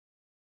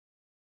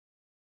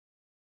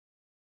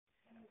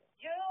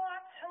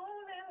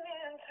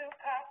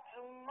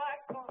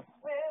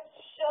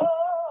Show.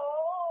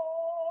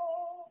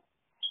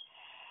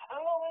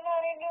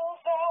 Illuminati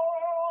News Hour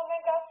on the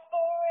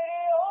Gospel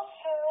Radio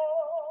Show.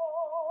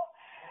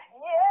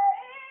 Yeah,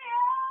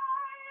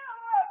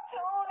 you're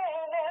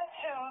tuning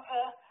into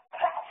the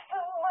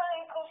Pastor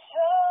Michael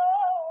Show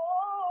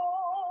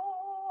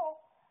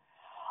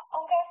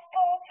on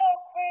Gospel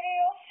Talk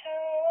Radio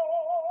Show.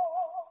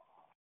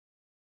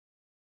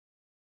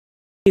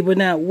 But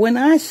now, when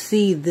I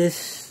see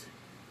this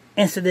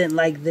incident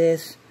like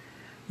this,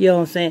 you know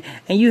what I'm saying?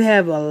 And you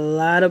have a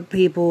lot of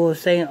people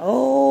saying,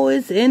 oh,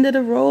 it's the end of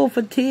the road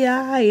for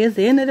T.I. It's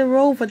the end of the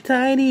road for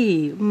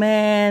Tiny.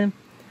 Man,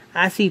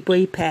 I see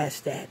way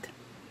past that.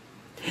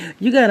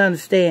 You got to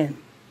understand.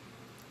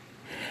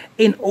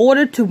 In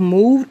order to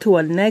move to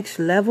a next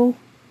level,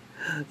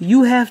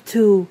 you have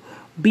to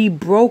be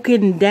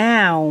broken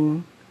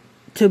down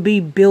to be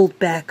built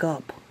back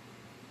up.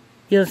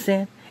 You know what I'm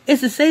saying?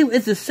 It's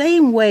the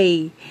same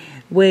way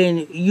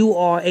when you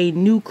are a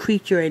new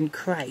creature in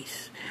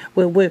Christ.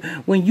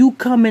 When you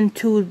come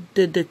into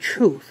the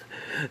truth,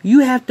 you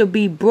have to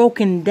be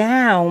broken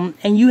down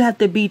and you have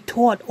to be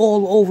taught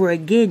all over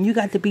again. You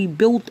got to be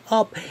built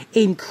up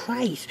in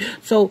Christ.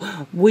 So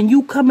when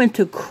you come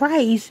into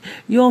Christ,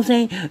 you know what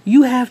I'm saying,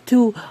 you have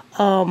to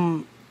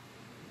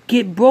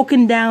get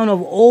broken down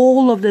of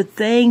all of the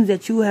things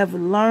that you have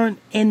learned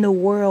in the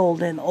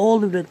world and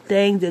all of the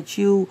things that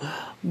you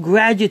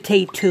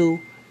graduate to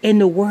in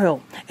the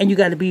world. And you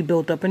got to be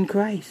built up in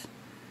Christ.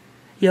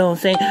 You know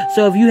what I'm saying?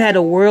 So if you had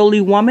a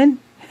worldly woman,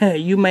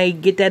 you may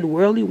get that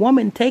worldly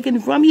woman taken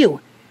from you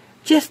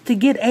just to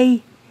get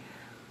a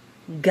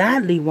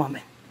godly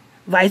woman.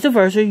 Vice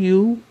versa,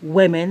 you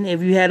women,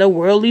 if you had a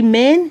worldly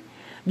man,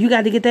 you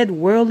got to get that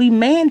worldly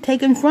man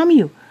taken from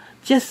you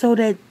just so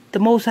that the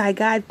Most High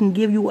God can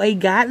give you a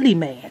godly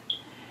man.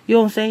 You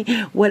know what I'm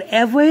saying?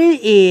 Whatever it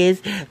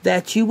is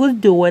that you was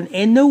doing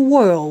in the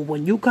world,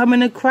 when you come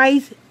into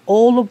Christ,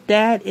 all of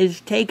that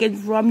is taken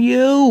from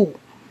you.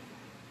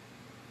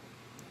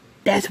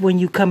 That's when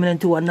you coming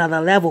into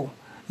another level.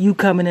 You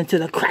coming into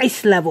the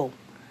Christ level.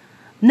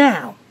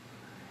 Now,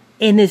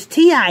 in this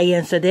T.I.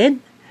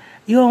 incident,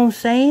 you know what I'm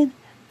saying?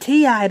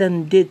 T.I.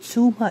 done did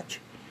too much.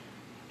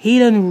 He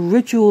done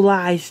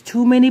ritualized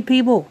too many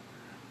people.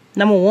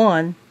 Number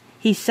one,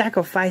 he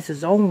sacrificed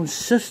his own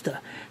sister.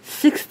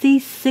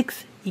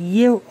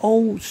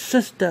 66-year-old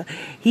sister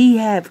he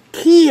have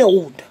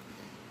killed.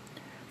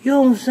 You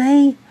know what I'm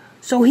saying?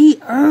 So he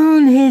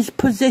earned his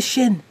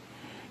position.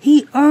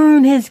 He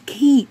earned his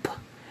keep.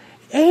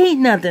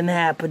 Ain't nothing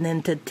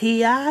happening to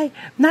T.I.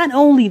 Not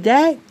only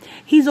that,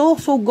 he's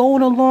also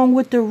going along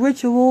with the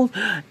rituals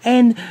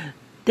and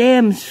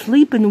damn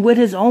sleeping with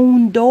his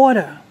own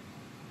daughter.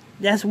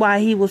 That's why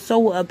he was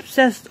so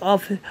obsessed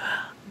of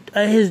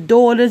his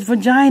daughter's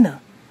vagina.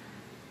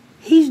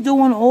 He's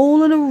doing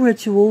all of the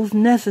rituals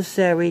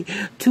necessary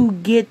to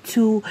get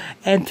to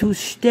and to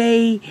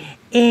stay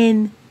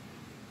in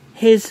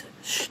his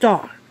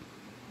star.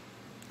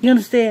 You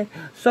understand?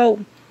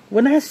 So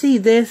when I see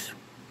this,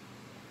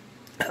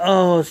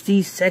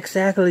 these sex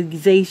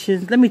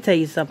accusations, let me tell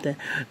you something.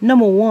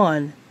 Number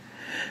one,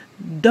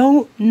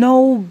 don't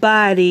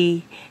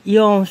nobody, you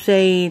know what I'm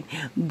saying,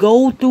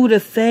 go through the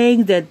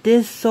things that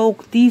these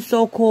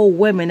so-called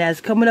women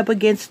that's coming up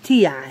against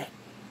T.I.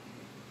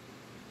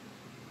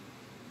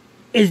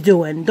 is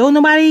doing. Don't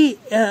nobody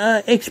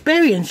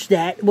experience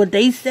that, what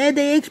they said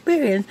they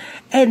experienced,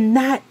 and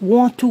not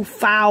want to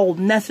file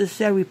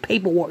necessary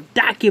paperwork,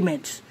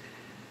 documents.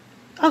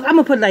 I'm going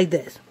to put it like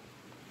this.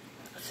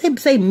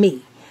 Say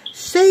me.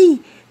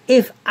 Say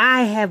if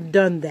I have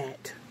done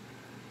that.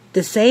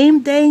 The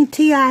same thing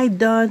T.I.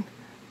 done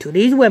to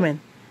these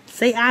women.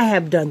 Say I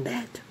have done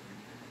that.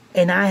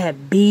 And I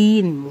have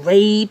beat and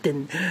raped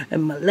and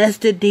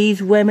molested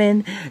these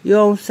women. You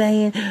know what I'm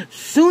saying?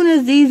 Soon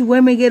as these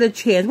women get a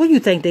chance, what do you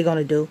think they're going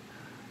to do?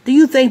 Do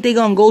you think they're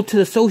going to go to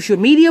the social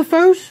media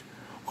first?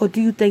 Or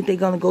do you think they're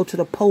going to go to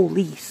the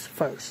police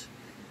first?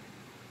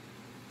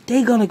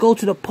 They're going to go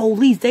to the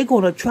police. They're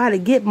going to try to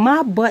get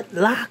my butt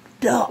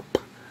locked up.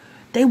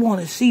 They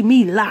want to see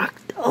me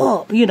locked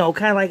up. You know,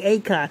 kind of like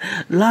Akon.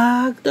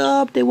 Locked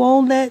up. They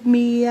won't let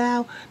me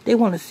out. They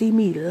want to see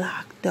me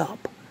locked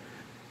up.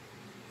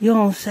 You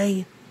know what I'm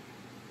saying?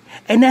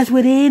 And that's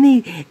with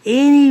anybody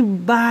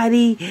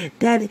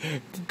that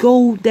you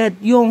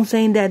know what I'm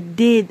saying, that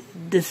did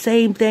the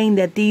same thing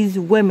that these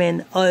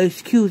women are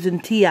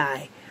accusing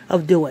T.I.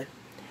 of doing.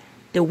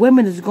 The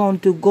women is going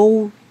to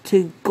go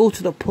to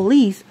the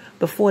police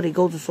before they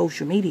go to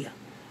social media.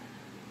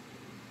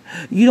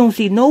 You don't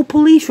see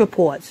police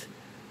reports,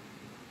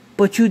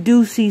 but you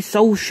do see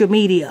social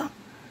media.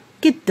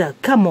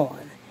 Come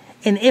on.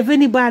 And if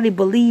anybody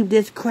believe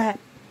this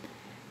crap,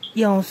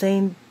 you know what I'm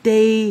saying,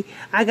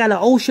 I got an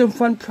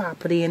oceanfront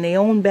property in their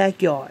own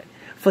backyard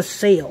for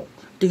sale.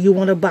 Do you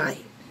want to buy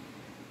it?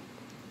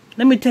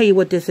 Let me tell you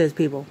what this is,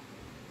 people.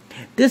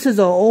 This is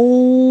an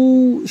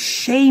old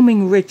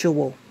shaming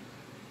ritual.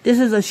 This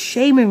is a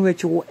shaming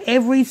ritual.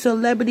 Every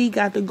celebrity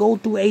got to go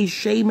through a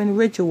shaming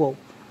ritual.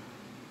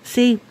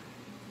 See,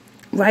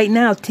 Right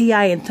now,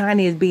 T.I. and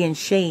Tiny is being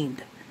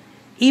shamed.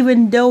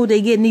 Even though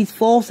they're getting these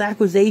false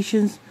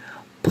accusations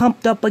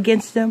pumped up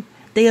against them,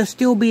 they are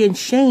still being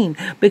shamed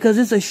because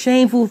it's a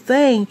shameful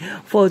thing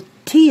for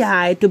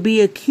T.I. to be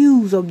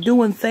accused of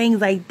doing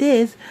things like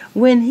this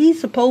when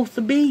he's supposed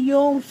to be, you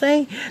know what I'm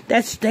saying,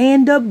 that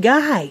stand-up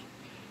guy.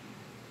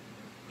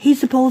 He's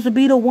supposed to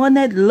be the one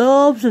that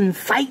loves and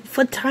fight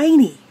for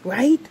Tiny,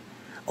 right?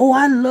 Oh,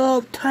 I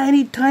love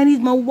Tiny. Tiny's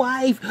my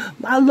wife.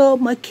 I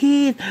love my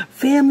kids.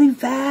 Family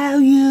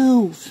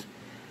values.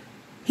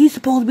 He's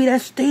supposed to be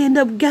that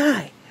stand-up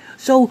guy.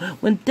 So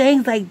when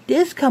things like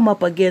this come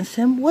up against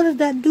him, what does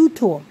that do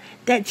to him?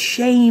 That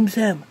shames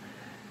him.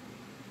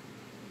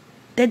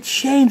 That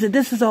shames it.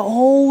 This is a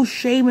whole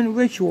shaming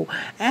ritual.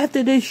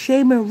 After this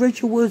shaming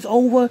ritual is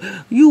over,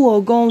 you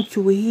are going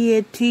to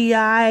hear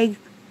T.I.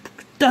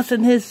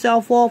 dusting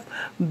himself off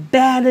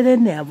better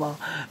than ever.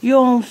 You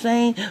know what I'm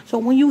saying? So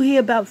when you hear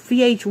about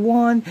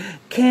VH1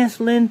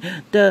 canceling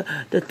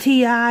the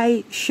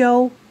T.I.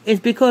 show,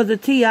 it's because the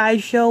T.I.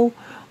 show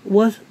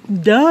was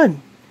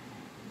done.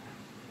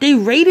 The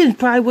ratings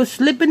probably was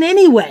slipping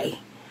anyway.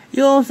 You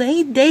know what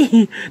I'm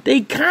saying?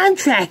 They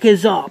contract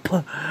is up.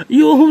 You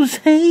know what I'm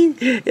saying?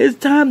 It's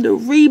time to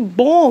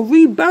reborn.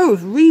 You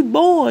know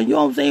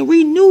what I'm saying?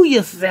 Renew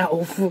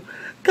yourself.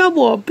 Come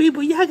on,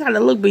 people. Y'all gotta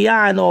look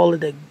beyond all of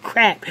the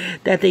crap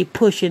that they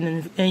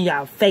pushing in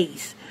y'all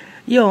face.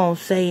 You know what I'm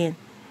saying?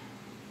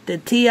 The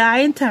T.I.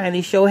 and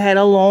Tiny show had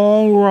a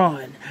long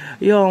run.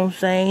 You know what I'm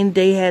saying?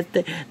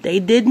 They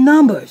did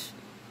numbers.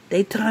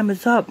 Their time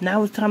is up.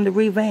 Now it's time to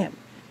revamp.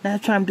 Now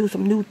it's time to do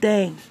some new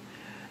things.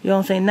 You know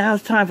what I'm saying? Now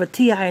it's time for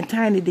T.I. and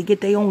Tiny to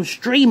get their own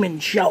streaming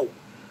show.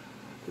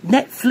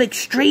 Netflix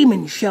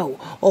streaming show.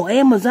 Or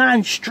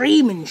Amazon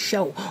streaming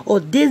show.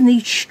 Or Disney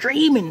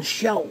streaming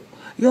show.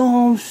 You know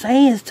what I'm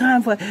saying? It's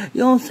time for,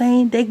 you know what I'm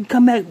saying? They can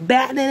come back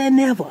better than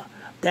ever.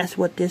 That's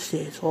what this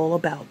is all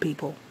about,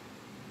 people.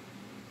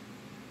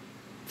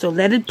 So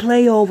let it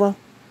play over.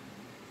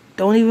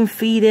 Don't even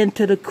feed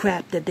into the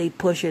crap that they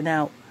pushing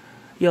out.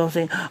 You know what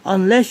I'm saying?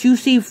 Unless you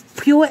see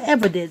pure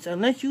evidence.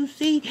 Unless you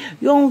see,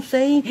 you know what I'm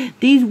saying?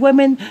 These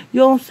women,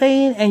 you know what I'm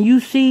saying? And you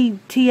see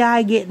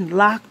T.I. getting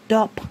locked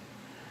up.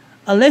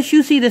 Unless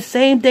you see the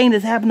same thing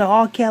that's happened to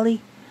R.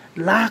 Kelly.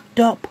 Locked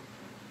up.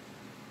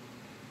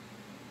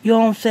 You know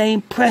what I'm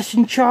saying?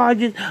 Pressing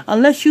charges.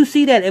 Unless you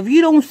see that. If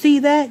you don't see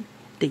that,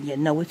 then you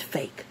know it's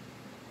fake.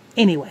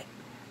 Anyway,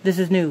 this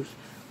is news.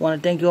 I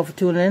want to thank you all for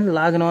tuning in,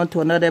 logging on to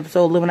another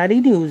episode of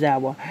Illuminati News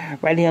Hour.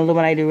 Right here on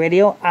Illuminati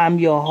Radio. I'm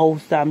your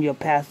host. I'm your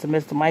pastor,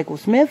 Mr. Michael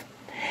Smith.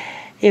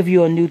 If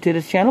you are new to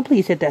this channel,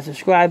 please hit that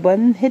subscribe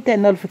button. Hit that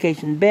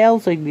notification bell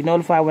so you can be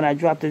notified when I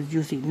drop this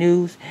juicy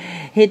news.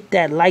 Hit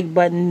that like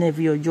button if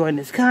you're enjoying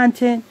this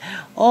content.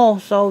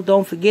 Also,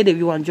 don't forget, if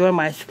you want to join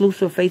my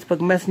exclusive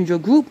Facebook Messenger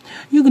group,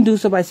 you can do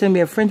so by sending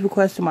me a friend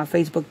request to my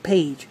Facebook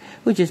page,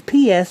 which is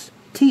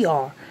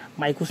PSTR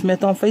Michael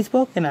Smith on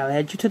Facebook, and I'll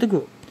add you to the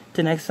group.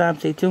 Till next time,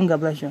 stay tuned.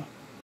 God bless you.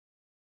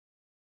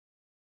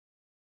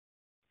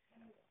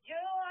 You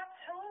are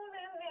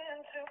tuning in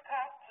to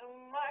Pastor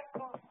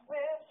Michael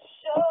Smith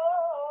Show.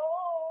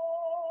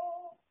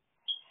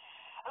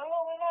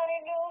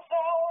 Illuminati News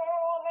Hour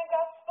on the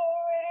Gospel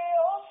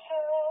Radio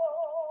Show.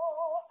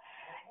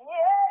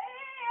 Yeah,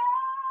 you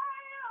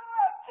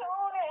are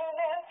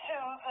tuning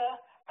into the